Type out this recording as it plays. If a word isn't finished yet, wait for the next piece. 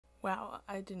Wow,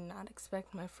 I did not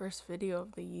expect my first video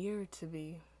of the year to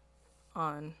be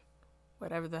on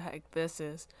whatever the heck this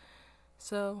is.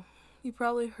 So, you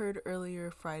probably heard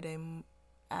earlier Friday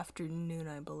afternoon,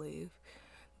 I believe,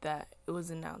 that it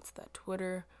was announced that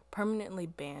Twitter permanently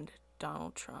banned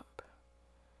Donald Trump.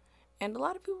 And a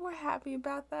lot of people were happy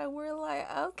about that. We're like,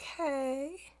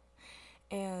 okay.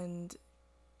 And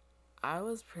I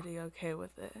was pretty okay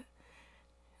with it.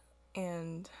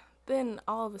 And then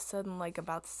all of a sudden, like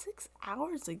about 6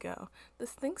 hours ago,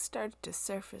 this thing started to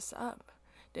surface up.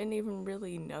 Didn't even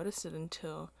really notice it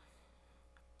until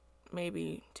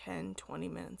maybe 10, 20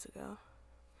 minutes ago.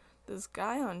 This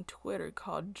guy on Twitter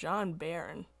called John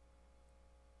Barron.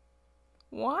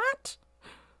 What?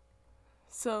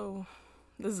 So,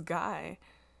 this guy,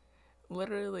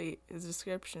 literally his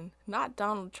description, not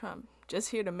Donald Trump, just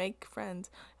here to make friends,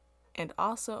 and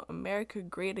also America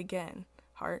great again.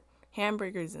 Heart,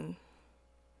 hamburgers, and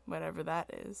whatever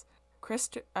that is.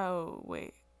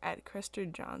 At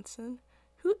Krister Johnson?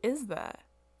 Who is that?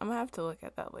 I'm gonna have to look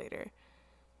at that later.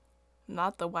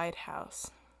 Not the White House.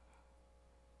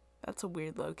 That's a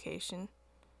weird location.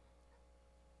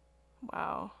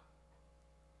 Wow.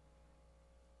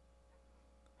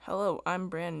 Hello, I'm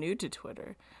brand new to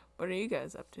Twitter. What are you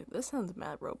guys up to? This sounds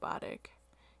mad robotic.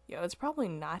 Yo, it's probably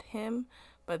not him,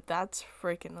 but that's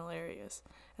freaking hilarious.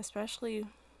 Especially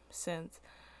since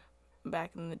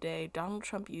back in the day, Donald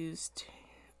Trump used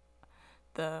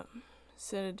the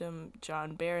pseudonym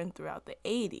John Barron throughout the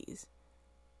 80s.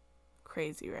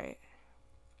 Crazy, right?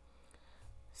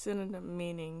 Pseudonym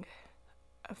meaning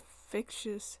a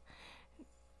fictitious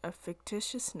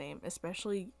name,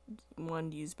 especially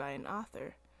one used by an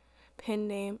author. Pen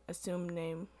name, assumed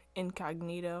name,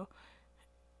 incognito,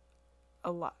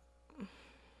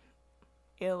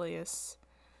 alias,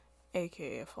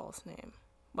 aka a false name.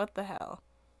 What the hell?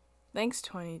 Thanks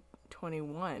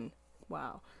 2021.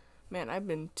 Wow. Man, I've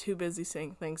been too busy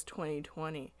saying thanks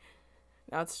 2020.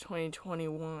 Now it's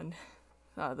 2021.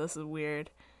 Oh, this is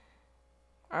weird.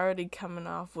 Already coming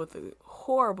off with a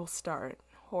horrible start.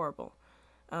 Horrible.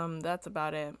 That's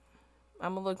about it.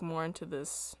 I'm gonna look more into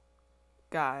this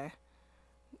guy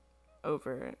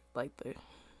over like the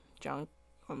John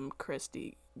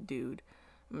Christie dude.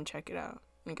 I'm gonna check it out.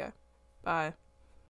 Okay. Bye.